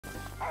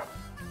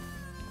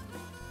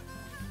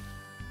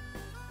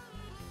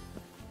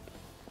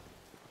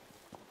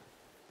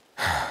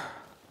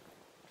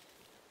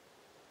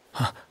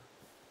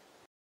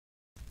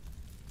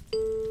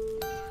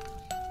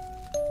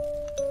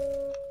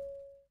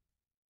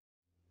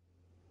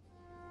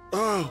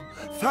Oh,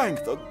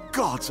 thank the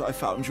gods I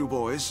found you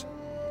boys.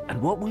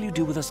 And what will you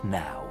do with us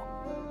now?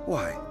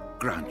 Why,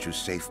 grant you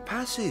safe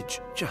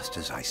passage, just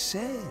as I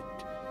said.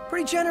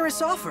 Pretty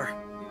generous offer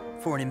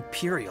for an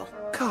Imperial.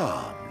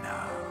 Come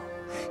now.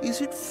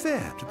 Is it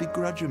fair to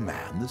begrudge a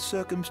man the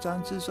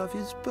circumstances of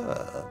his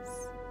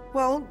birth?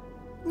 Well,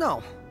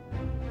 no.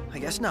 I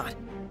guess not.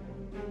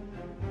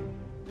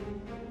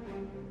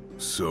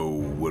 So,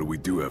 what do we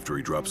do after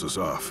he drops us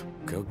off?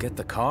 Go get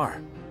the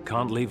car.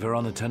 Can't leave her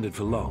unattended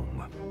for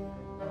long.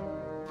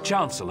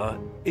 Chancellor,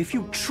 if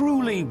you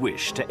truly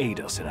wish to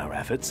aid us in our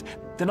efforts,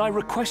 then I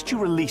request you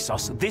release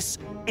us this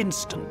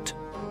instant.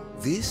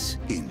 This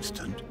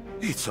instant?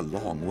 It's a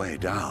long way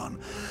down.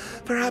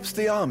 Perhaps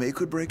the army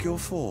could break your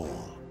fall.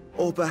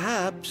 Or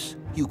perhaps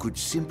you could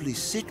simply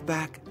sit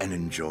back and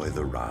enjoy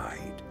the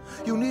ride.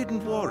 You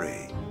needn't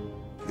worry.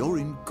 You're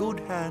in good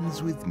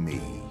hands with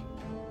me.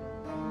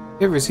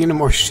 You ever seen a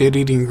more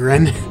shit-eating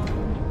grin?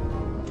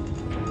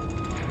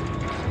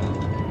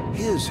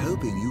 Here's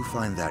hoping you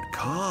find that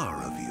car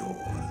of yours.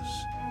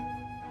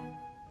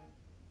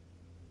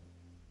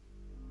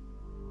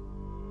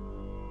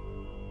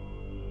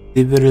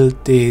 Several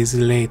days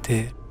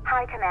later.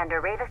 High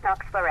Commander Ravis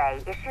Nox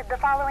Fleury issued the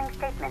following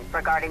statement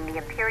regarding the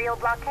Imperial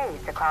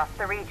blockades across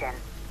the region.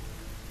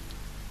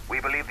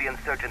 We believe the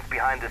insurgents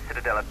behind the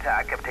Citadel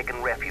attack have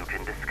taken refuge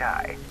in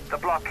Disguise. The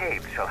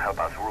blockades shall help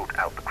us root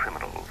out the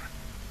criminals.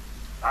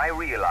 I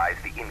realize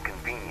the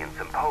inconvenience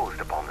imposed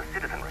upon the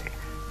citizenry,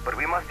 but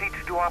we must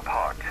each do our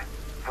part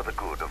for the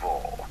good of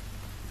all.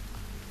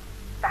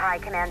 The High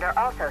Commander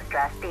also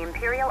stressed the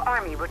Imperial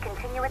Army would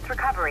continue its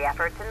recovery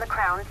efforts in the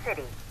Crown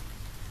City.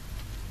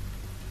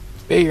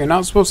 Hey, you're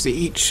not supposed to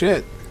eat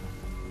shit.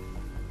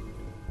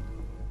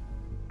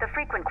 The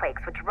frequent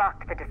quakes which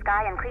rocked the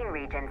Disguise and Clean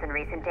regions in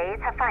recent days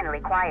have finally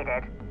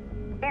quieted.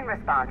 In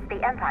response,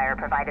 the Empire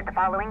provided the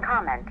following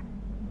comment.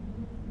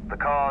 The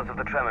cause of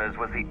the tremors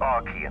was the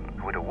Archean,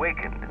 who had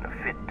awakened in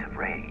a fit of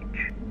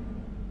rage.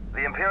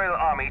 The Imperial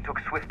Army took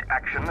swift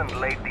action and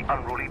laid the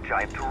unruly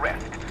giant to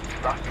rest,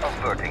 thus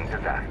averting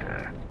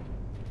disaster.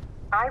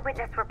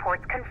 Eyewitness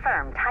reports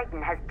confirm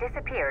Titan has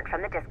disappeared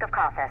from the Disk of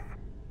Kothis.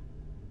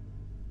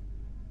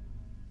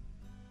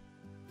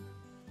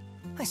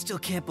 I still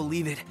can't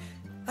believe it.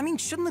 I mean,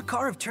 shouldn't the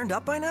car have turned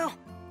up by now?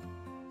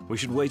 We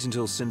should wait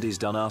until Cindy's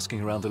done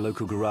asking around the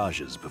local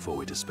garages before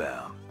we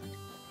despair.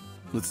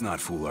 Let's not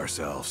fool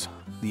ourselves.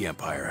 The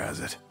Empire has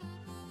it.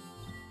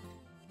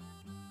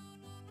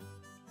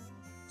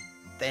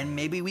 Then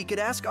maybe we could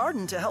ask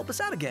Arden to help us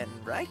out again,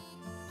 right?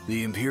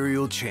 The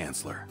Imperial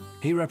Chancellor.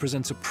 He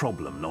represents a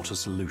problem, not a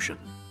solution.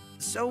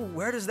 So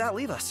where does that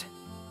leave us?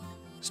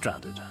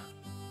 Stranded,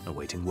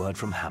 awaiting word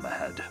from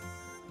Hammerhead.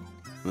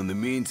 In the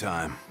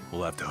meantime,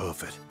 we'll have to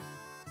hoof it.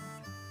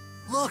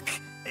 Look,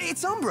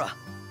 it's Umbra!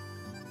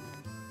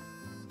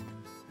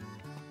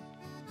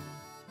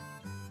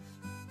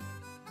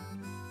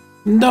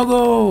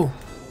 Doggo!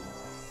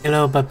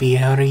 Hello, puppy.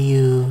 How are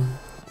you?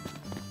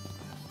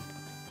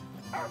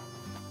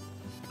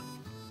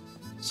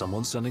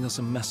 Someone's sending us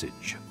a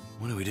message.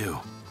 What do we do?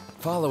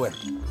 Follow it.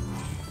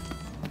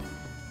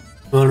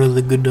 Follow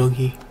the good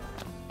doggy.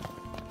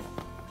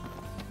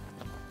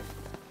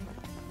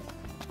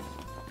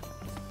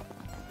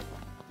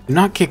 Do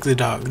not kick the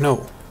dog.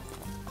 No.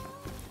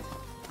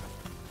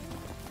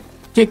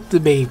 Kick the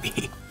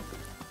baby.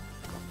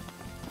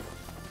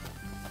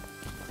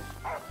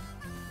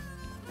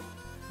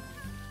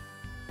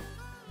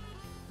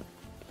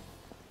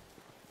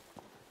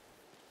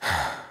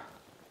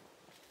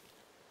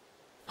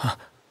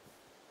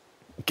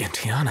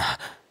 Gentiana.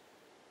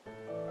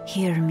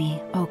 Hear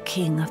me, O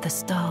King of the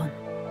Stone.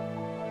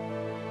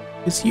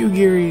 It's you,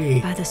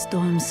 Gary. By the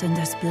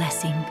Stormsender's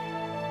blessing,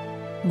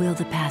 will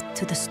the path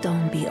to the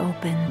stone be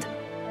opened?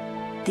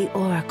 The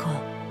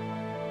Oracle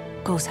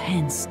goes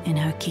hence in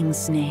her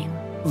king's name.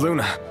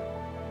 Luna.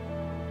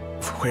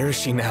 Where is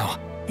she now?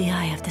 The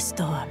Eye of the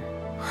Storm.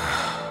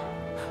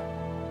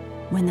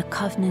 When the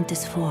Covenant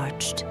is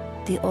forged,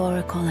 the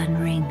Oracle and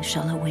Ring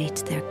shall await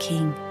their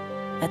king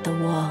at the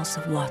walls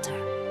of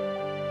water.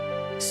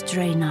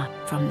 Stray not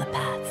from the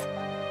path.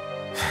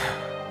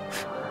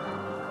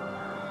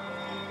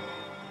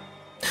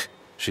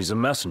 She's a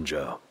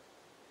messenger.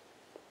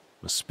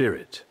 A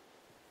spirit.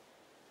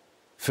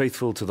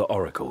 Faithful to the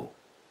Oracle.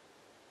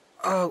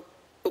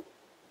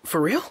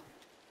 For real?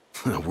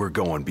 We're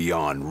going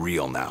beyond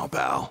real now,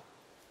 pal.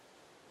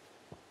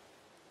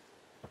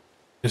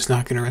 Just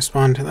not gonna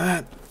respond to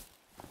that.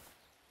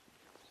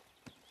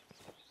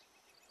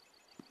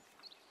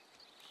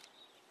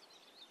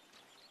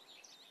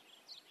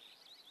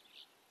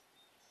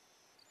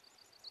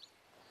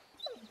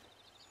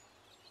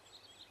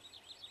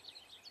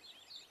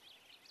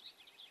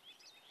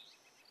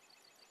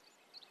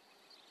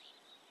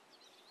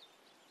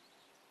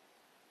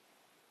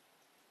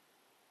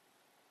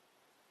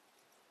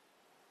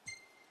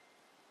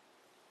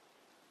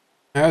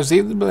 I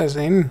received the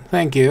blessing.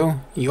 Thank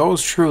you.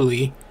 Yours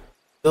truly,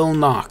 Bill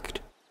Knocked.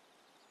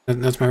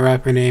 That's my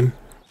rapper name.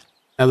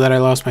 Now that I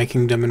lost my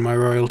kingdom and my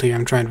royalty,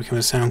 I'm trying to become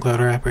a SoundCloud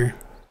rapper.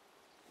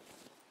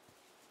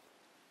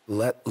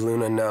 let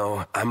Luna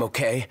know I'm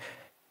okay,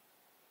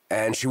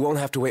 and she won't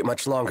have to wait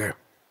much longer.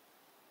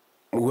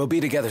 We'll be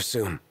together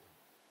soon.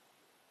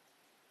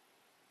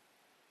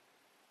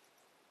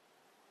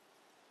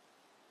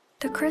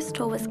 The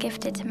crystal was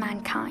gifted to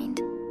mankind,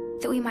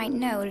 that we might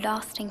know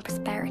lasting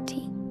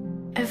prosperity.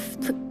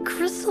 If the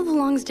crystal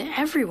belongs to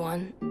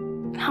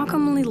everyone, how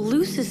come only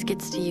Lucis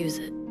gets to use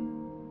it?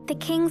 The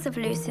kings of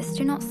Lucis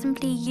do not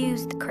simply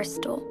use the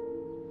crystal,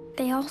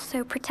 they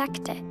also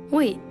protect it.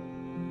 Wait,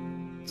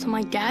 so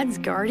my dad's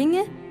guarding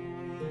it?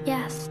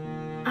 Yes.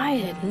 I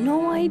had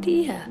no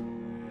idea.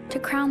 To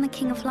crown the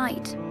King of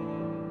Light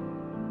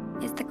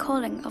is the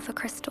calling of the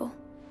crystal,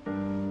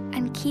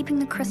 and keeping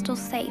the crystal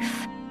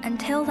safe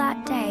until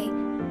that day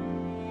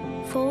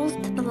falls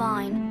to the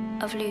line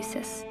of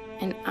Lucis.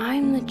 And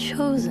I'm the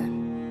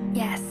chosen.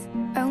 Yes,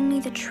 only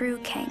the true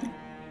king,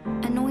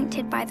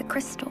 anointed by the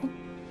crystal,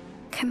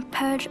 can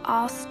purge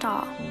our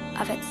star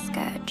of its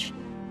scourge.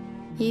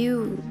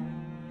 You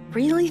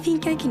really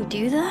think I can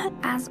do that?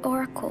 As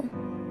Oracle,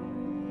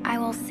 I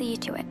will see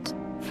to it.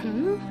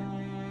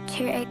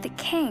 To aid the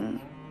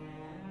king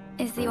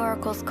is the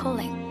Oracle's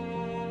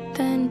calling.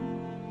 Then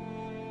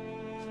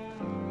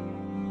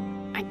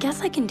I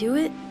guess I can do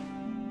it.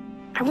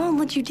 I won't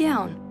let you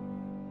down.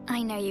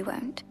 I know you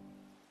won't.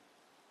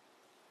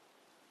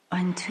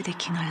 Unto the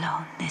king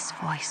alone this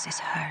voice is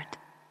heard.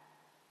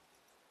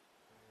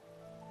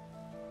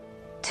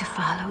 To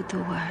follow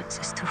the words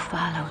is to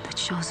follow the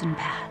chosen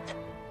path.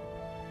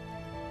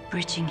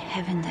 Bridging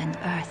heaven and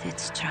earth it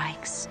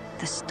strikes,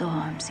 the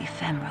storm's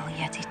ephemeral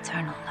yet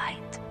eternal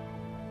light.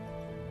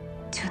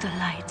 To the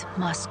light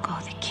must go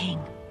the king.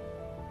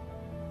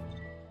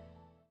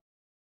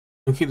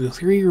 Locate the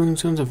 3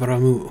 runestones of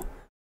Ramu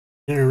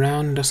in and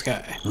around the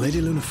sky.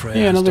 Lady Lunafreya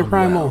Yeah, has another done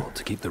primal. well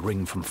to keep the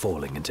ring from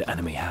falling into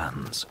enemy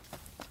hands.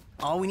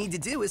 All we need to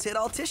do is hit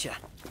Altissia.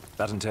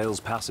 That entails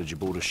passage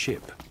aboard a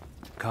ship.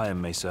 Khaim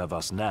may serve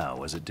us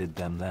now as it did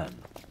them then.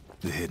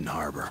 The hidden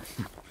harbor.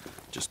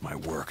 Just my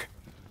work.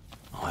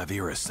 I'll have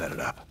Iris set it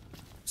up.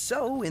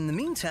 So, in the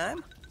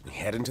meantime, We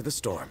head into the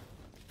storm.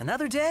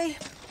 another day,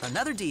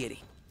 another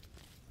deity.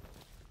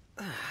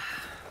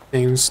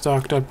 Staying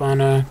stocked up on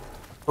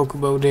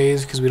Chocobo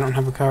days because we don't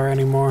have a car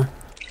anymore.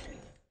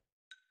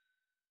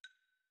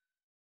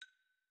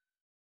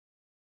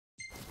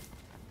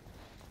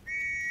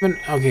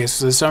 Okay,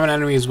 so the summon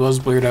enemies was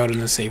blurred out in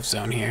the safe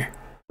zone here.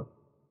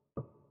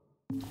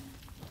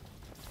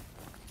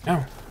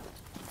 Oh.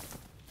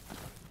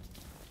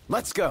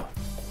 Let's go.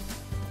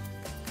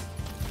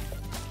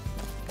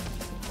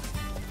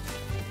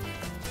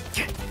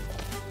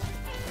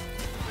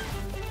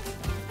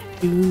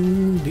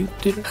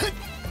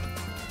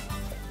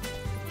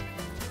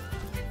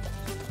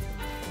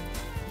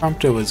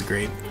 Prompto was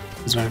great.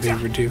 He's my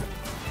favorite too.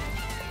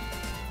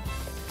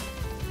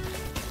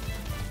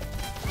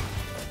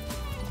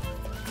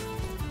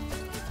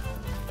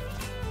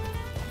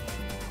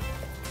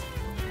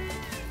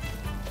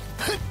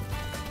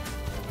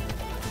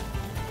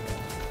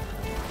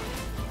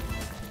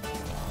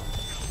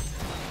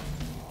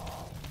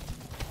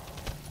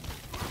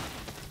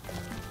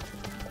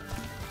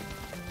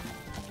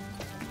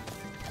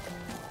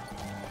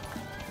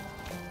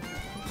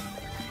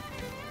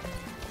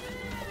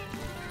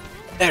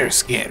 They're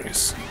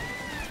scares.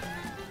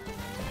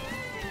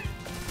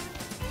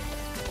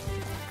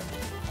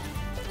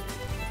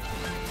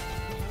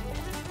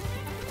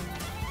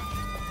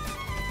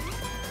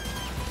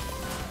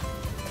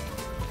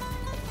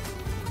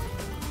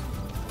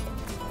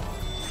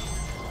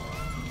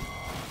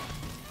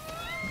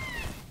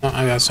 Oh,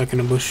 I got stuck in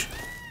a bush.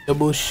 The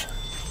bush.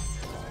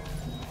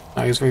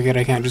 I always forget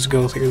I can't just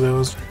go through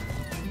those.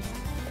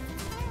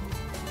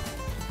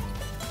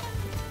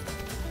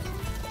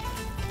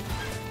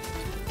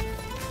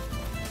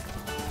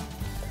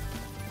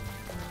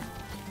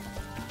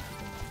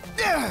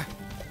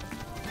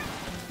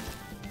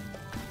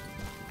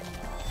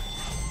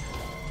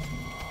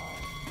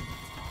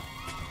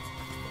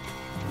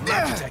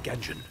 Magitech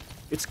engine.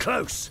 It's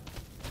close.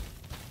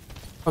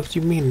 What do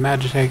you mean,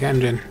 Magitech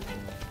engine?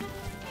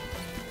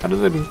 How do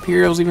the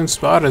Imperials even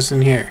spot us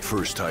in here?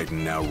 First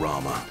Titan, now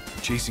Rama.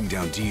 Chasing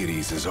down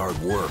deities is hard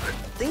work.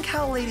 Think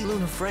how Lady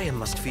Lunafreya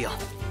must feel.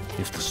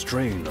 If the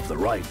strain of the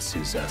rites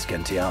is as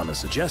Gentiana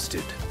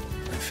suggested,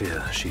 I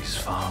fear she's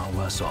far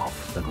worse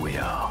off than we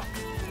are.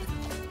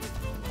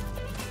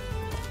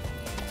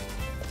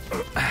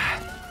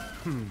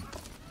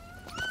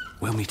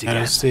 We'll meet again.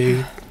 Gotta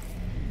stay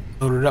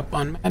loaded up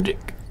on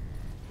magic.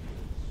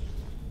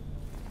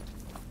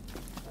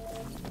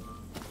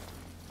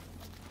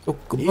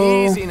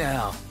 Chocobo. Easy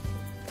now.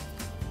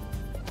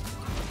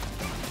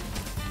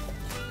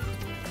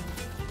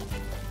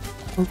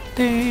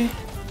 Okay.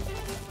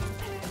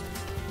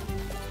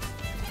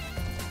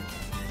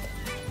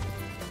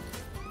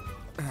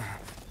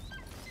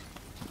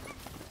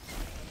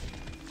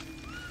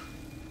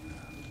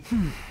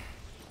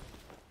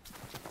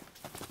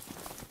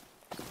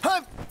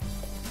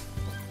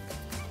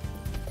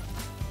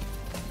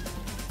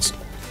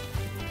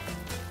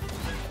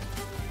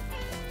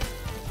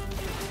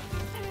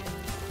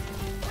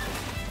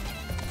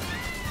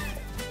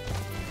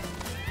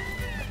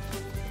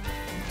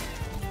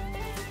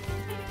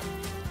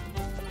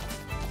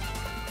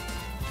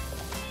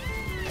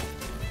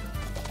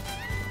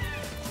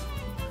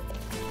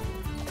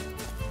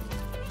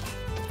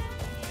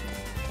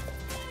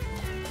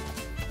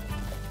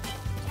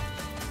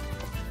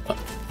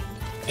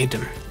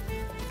 Item.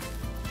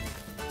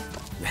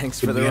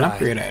 Thanks Could for the be an ride.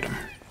 upgrade item.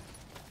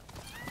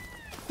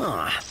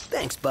 Aw,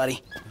 thanks,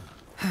 buddy.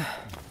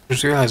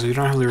 Just realized we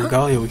don't have the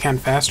regalia. We can't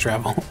fast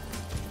travel.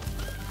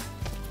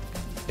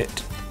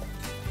 It.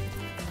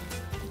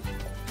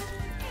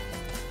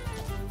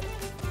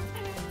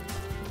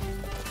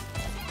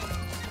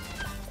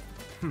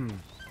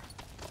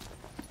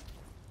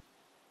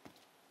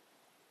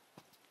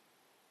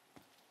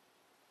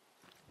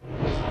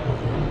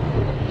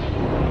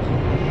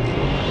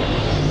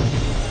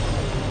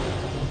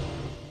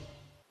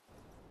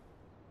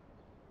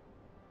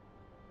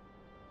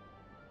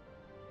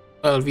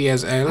 Well,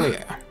 as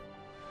earlier.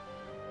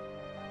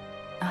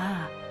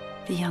 Ah,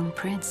 the young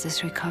prince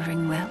is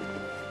recovering well.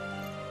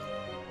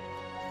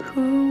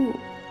 Who?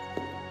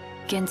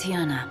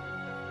 Gentiana,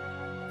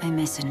 a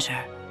messenger.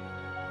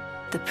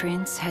 The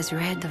prince has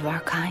read of our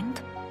kind.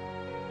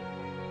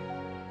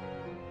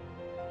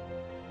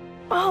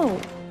 Oh,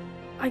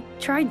 I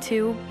tried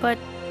to, but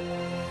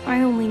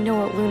I only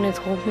know what Luna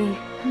told me.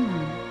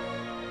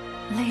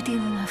 Lady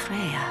Luna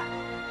Freya.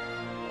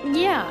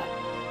 Yeah,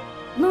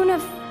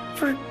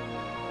 for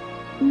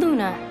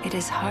Luna. It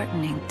is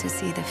heartening to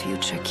see the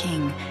future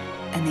king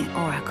and the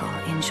Oracle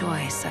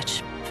enjoy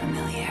such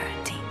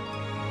familiarity.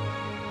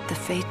 The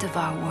fate of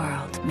our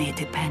world may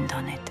depend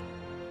on it.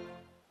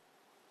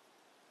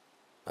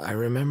 I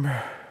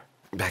remember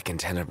back in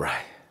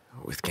Tenebrae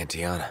with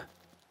Gentiana.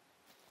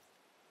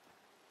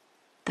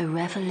 The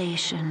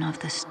revelation of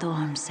the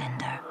Storm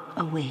Sender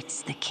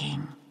awaits the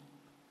king.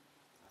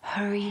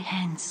 Hurry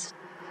hence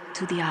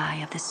to the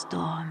eye of the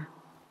storm.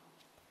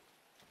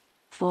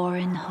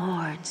 Foreign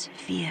hordes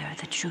fear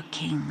the true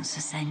king's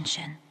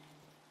ascension.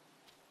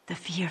 The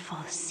fearful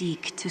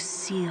seek to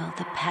seal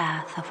the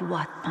path of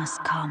what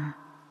must come.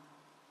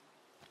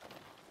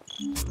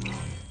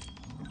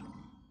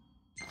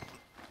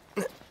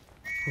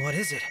 What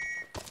is it?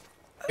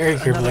 Very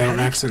careful I don't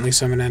headache? accidentally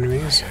summon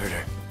enemies. I heard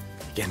her.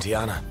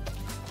 Gentiana.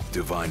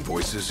 Divine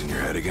voices in your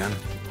head again?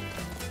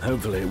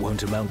 Hopefully it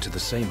won't amount to the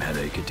same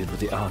headache it did with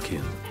the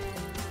Archean.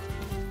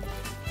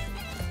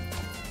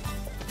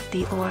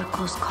 The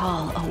Oracle's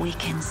call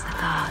awakens the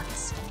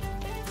gods.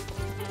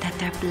 That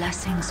their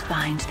blessings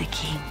find the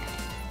king.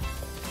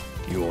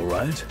 You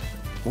alright?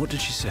 What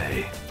did she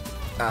say?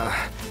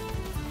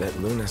 That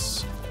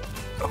Luna's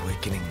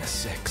awakening the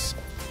Six.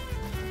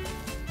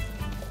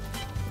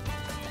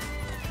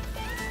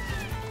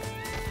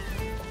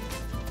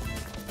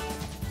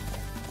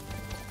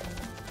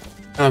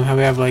 I love how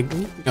we have, like,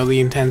 you know, the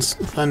intense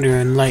thunder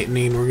and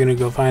lightning. We're gonna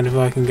go find a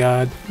fucking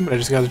god. But I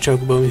just got the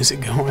chocobo music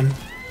going.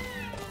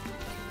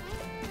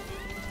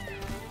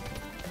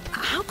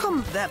 How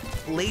come that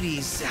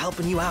lady's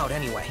helping you out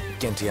anyway?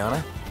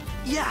 Gentiana?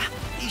 Yeah,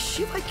 is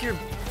she like your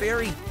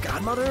fairy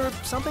godmother or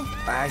something?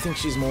 I think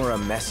she's more a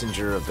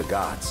messenger of the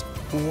gods.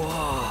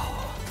 Whoa.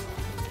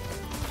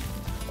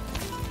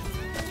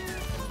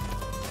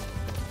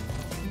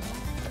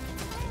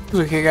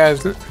 Okay,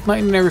 guys,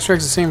 lightning never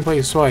strikes the same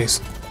place twice.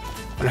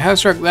 But it has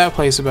struck that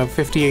place about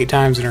 58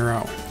 times in a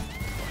row.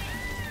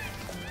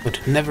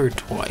 But never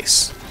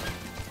twice.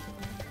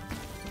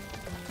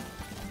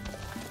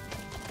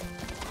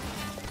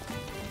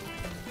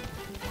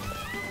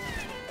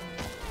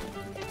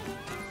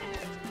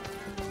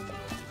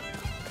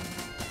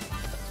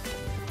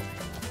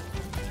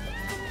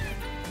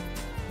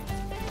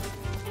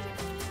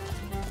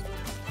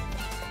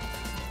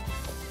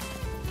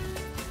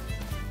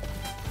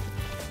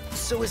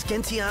 So is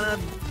Gentiana,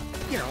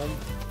 you know,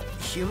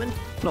 human?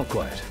 Not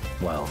quite.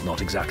 Well,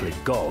 not exactly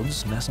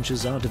gods.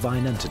 Messengers are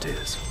divine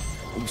entities.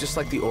 Just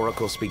like the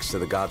Oracle speaks to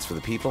the gods for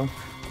the people,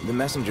 the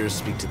messengers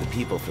speak to the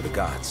people for the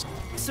gods.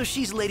 So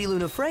she's Lady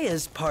Luna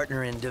Freya's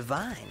partner in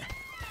divine.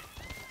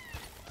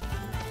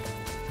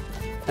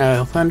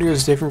 Thunder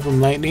is different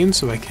from lightning,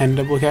 so I can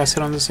double cast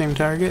it on the same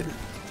target.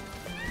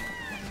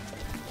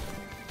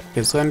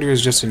 Because thunder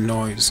is just a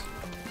noise.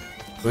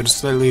 It would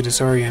slightly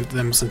disorient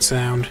them with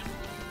sound.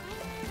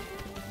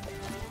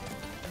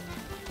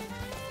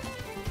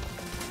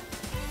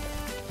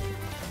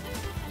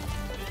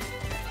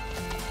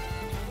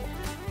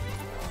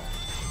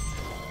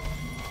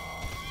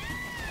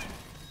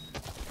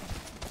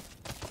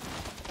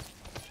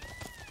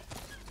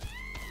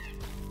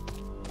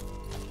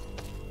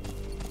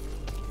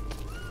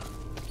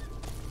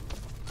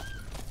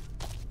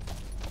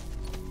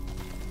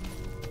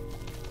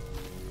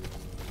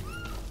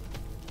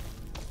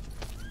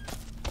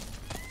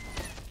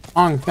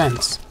 Long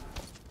fence.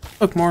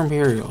 Look, more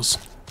Imperials.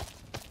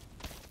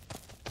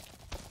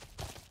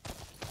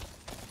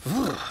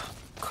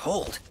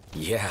 Cold.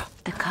 Yeah.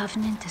 The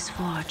covenant is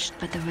forged,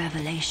 but the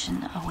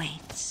revelation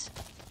awaits.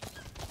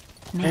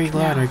 Very Make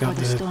glad now I got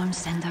for the the Storm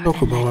Sender and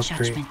Chocobo let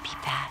upgrade. judgment be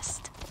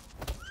passed.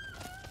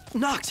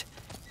 Noct,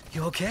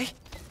 you okay?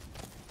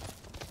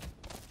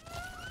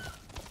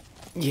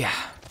 Yeah.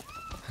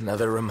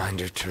 Another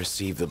reminder to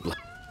receive the blood.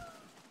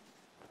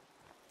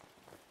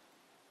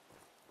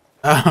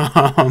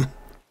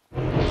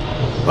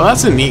 Well,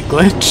 that's a neat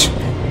glitch.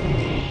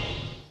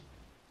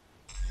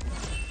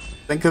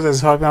 think because I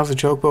was hopping off the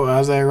chocobo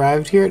as I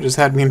arrived here, it just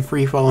had me in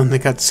free fall in the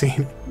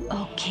cutscene.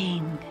 O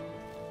King,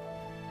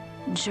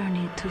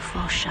 journey to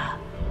Fosha,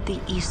 the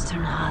Eastern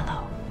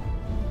Hollow.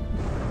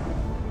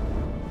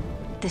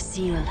 The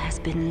seal has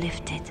been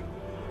lifted.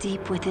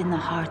 Deep within the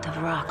heart of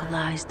rock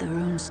lies the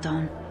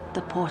runestone,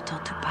 the portal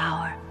to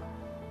power.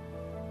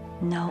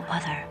 No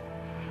other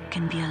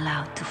can be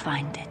allowed to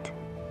find it.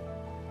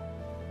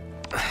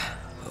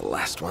 The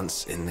last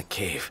one's in the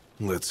cave.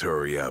 Let's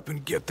hurry up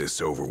and get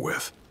this over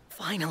with.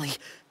 Finally,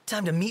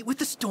 time to meet with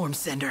the Storm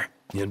Sender.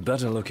 You'd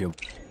better look your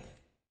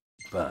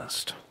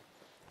best.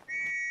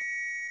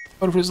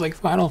 What if it's like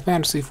Final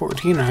Fantasy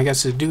XIV and I got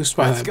seduced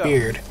by that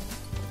beard?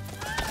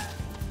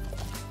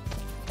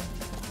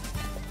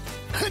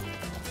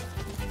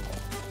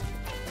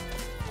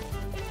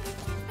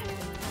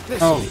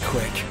 This'll be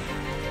quick.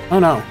 Oh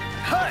no.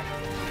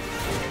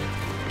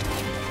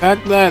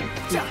 Fact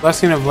that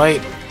Blessing of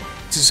Light,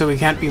 so we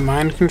can't be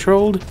mind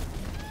controlled,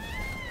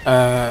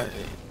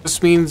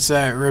 just means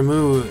that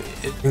Ramu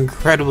is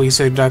incredibly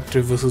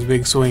seductive with his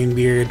big swaying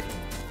beard.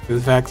 For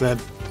the fact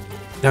that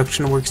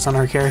seduction works on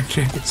our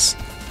characters.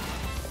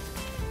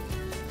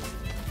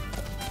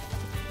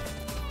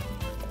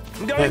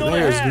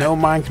 There's no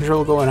mind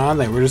control going on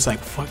there. We're just like,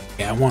 fuck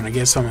yeah, I want to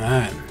get some of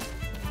that.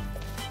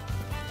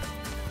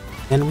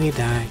 Then we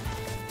die.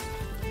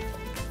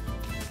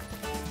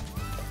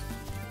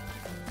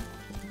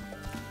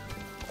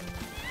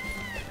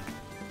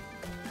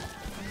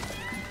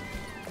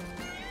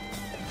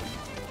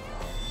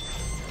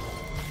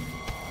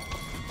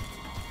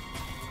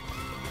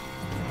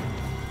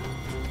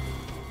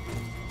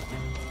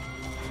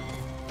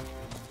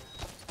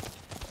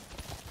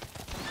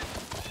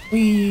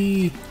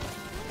 Whee!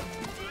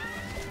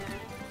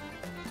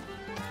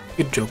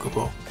 Good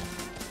chocobo.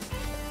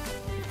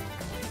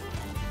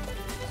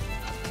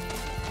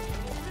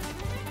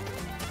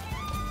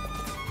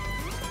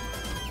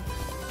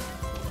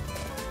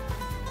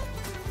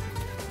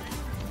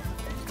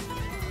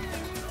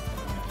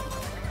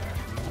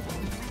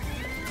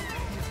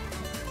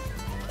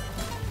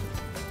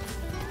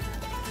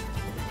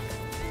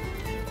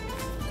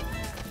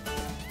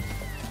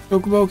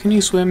 Chocobo, can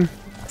you swim?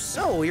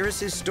 So,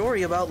 Iris'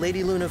 story about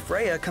Lady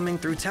Lunafreya coming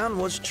through town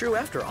was true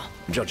after all.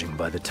 Judging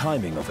by the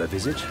timing of her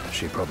visit,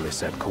 she probably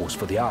set course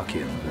for the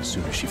Archean as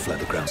soon as she fled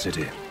the Ground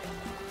City.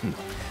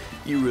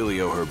 You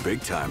really owe her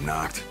big time,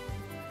 Noct.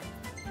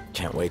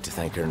 Can't wait to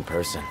thank her in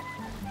person.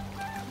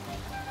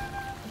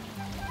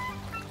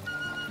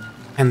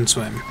 And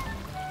swim.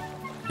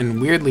 And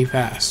weirdly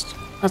fast.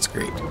 That's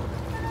great.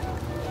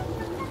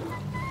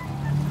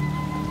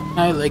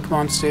 Hi, lake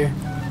monster.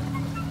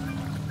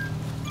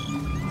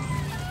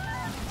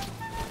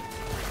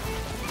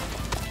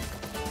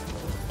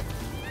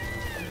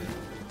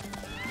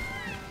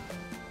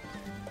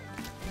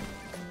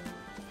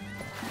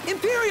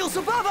 Imperials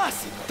above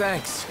us!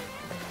 Thanks.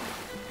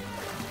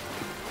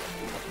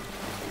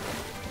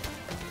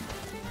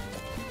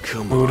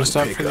 Come I on, would have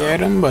stopped pick for the up.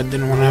 item, but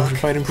didn't want to have to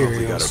fight Probably got her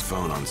Imperials.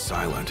 phone on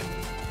silent.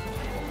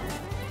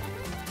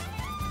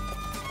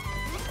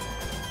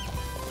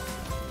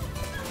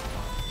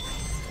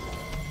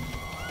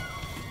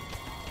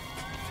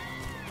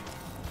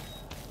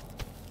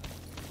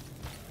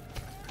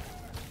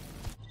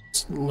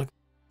 Just look.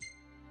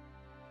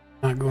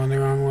 Not going the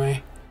wrong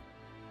way.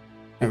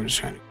 I was just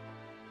trying to.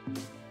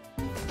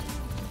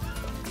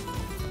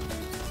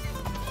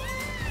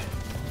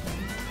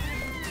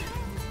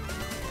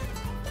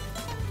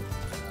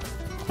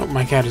 Oh,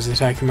 my cat is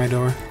attacking my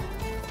door.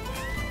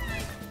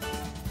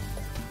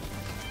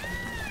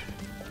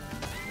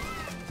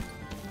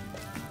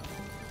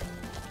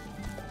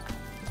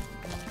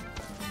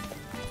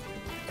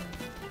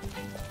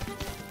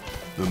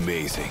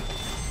 Amazing.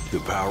 The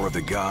power of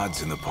the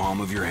gods in the palm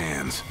of your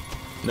hands.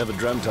 Never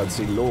dreamt I'd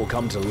see lore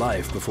come to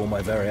life before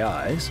my very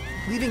eyes.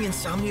 Leaving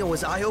Insomnia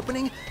was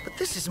eye-opening, but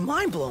this is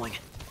mind-blowing.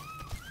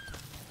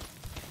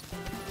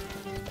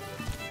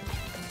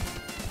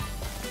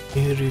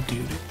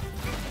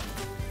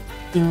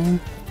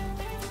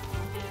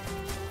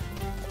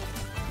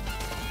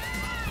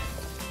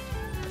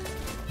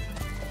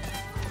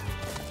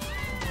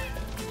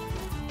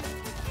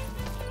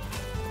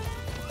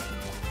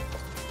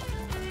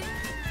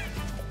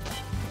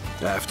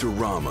 After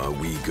Rama,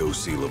 we go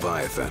see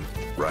Leviathan,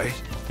 right?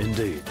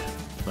 Indeed.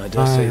 I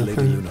dare say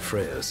Lady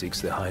Lunafreya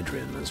seeks the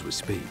Hydrian as we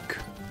speak.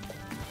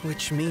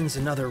 Which means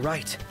another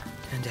rite,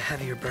 and a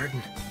heavier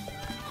burden.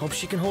 Hope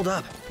she can hold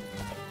up.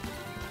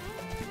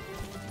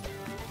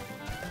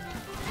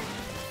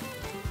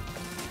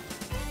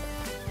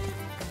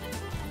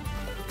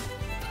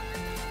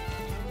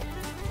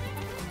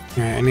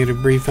 Alright, I need a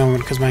brief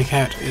moment because my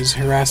cat is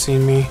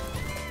harassing me.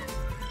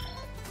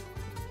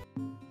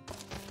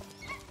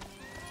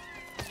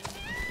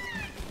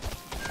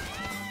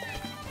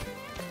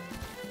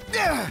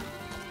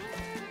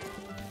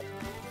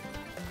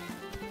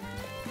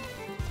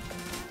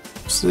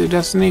 To the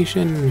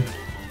destination.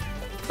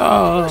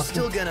 Oh. We're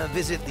still gonna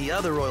visit the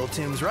other royal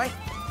tombs, right?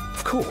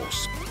 Of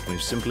course.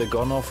 We've simply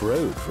gone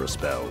off-road for a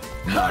spell.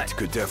 Nut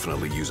could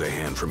definitely use a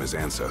hand from his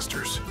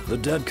ancestors. The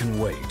dead can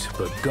wait,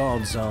 but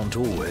gods aren't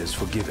always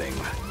forgiving.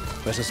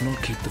 Let us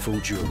not keep the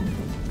fortune.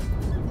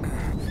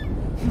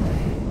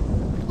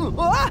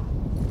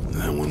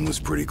 That one was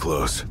pretty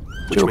close.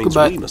 Which means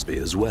we must be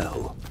as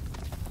well.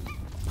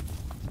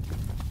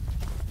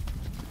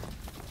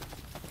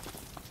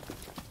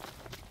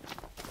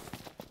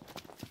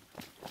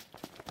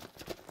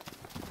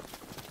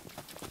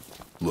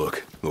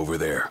 Look, over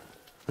there.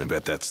 I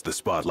bet that's the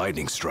spot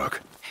lightning struck.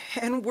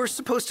 And we're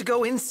supposed to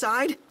go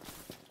inside?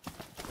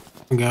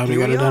 God, we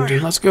got a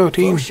dungeon. Let's go,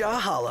 team. Shaw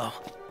Hollow.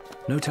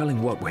 No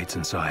telling what waits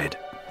inside.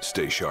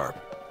 Stay sharp.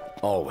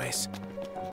 Always.